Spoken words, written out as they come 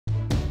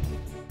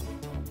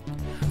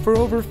For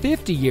over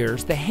 50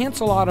 years, the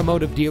Hansel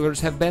Automotive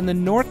Dealers have been the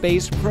North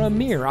Bay's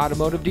premier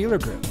automotive dealer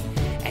group.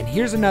 And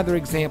here's another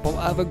example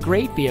of a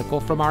great vehicle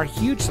from our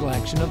huge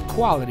selection of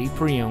quality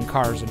pre-owned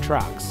cars and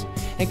trucks.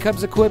 And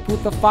comes equipped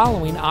with the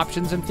following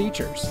options and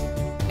features: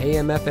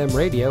 AM/FM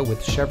radio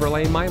with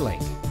Chevrolet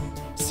MyLink,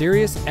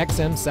 Sirius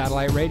XM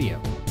satellite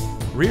radio,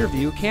 rear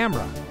view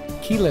camera,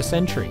 keyless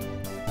entry,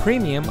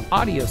 premium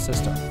audio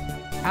system,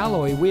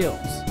 alloy wheels,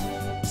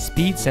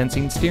 speed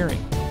sensing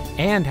steering,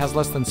 and has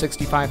less than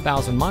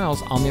 65,000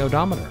 miles on the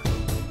odometer.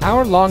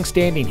 Our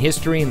long-standing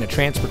history in the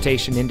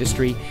transportation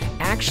industry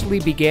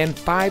actually began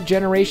 5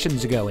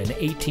 generations ago in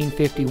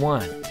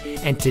 1851,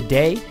 and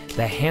today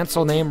the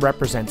Hansel name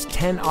represents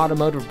 10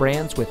 automotive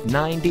brands with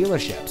 9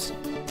 dealerships.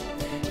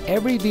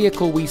 Every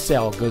vehicle we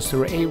sell goes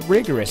through a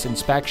rigorous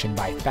inspection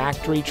by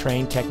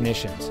factory-trained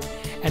technicians,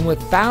 and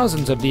with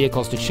thousands of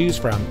vehicles to choose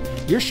from,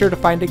 you're sure to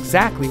find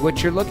exactly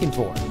what you're looking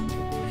for.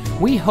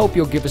 We hope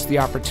you'll give us the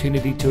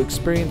opportunity to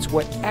experience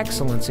what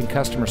excellence in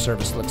customer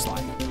service looks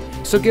like.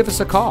 So give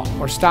us a call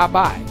or stop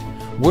by.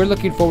 We're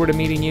looking forward to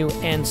meeting you,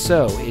 and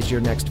so is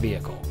your next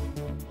vehicle.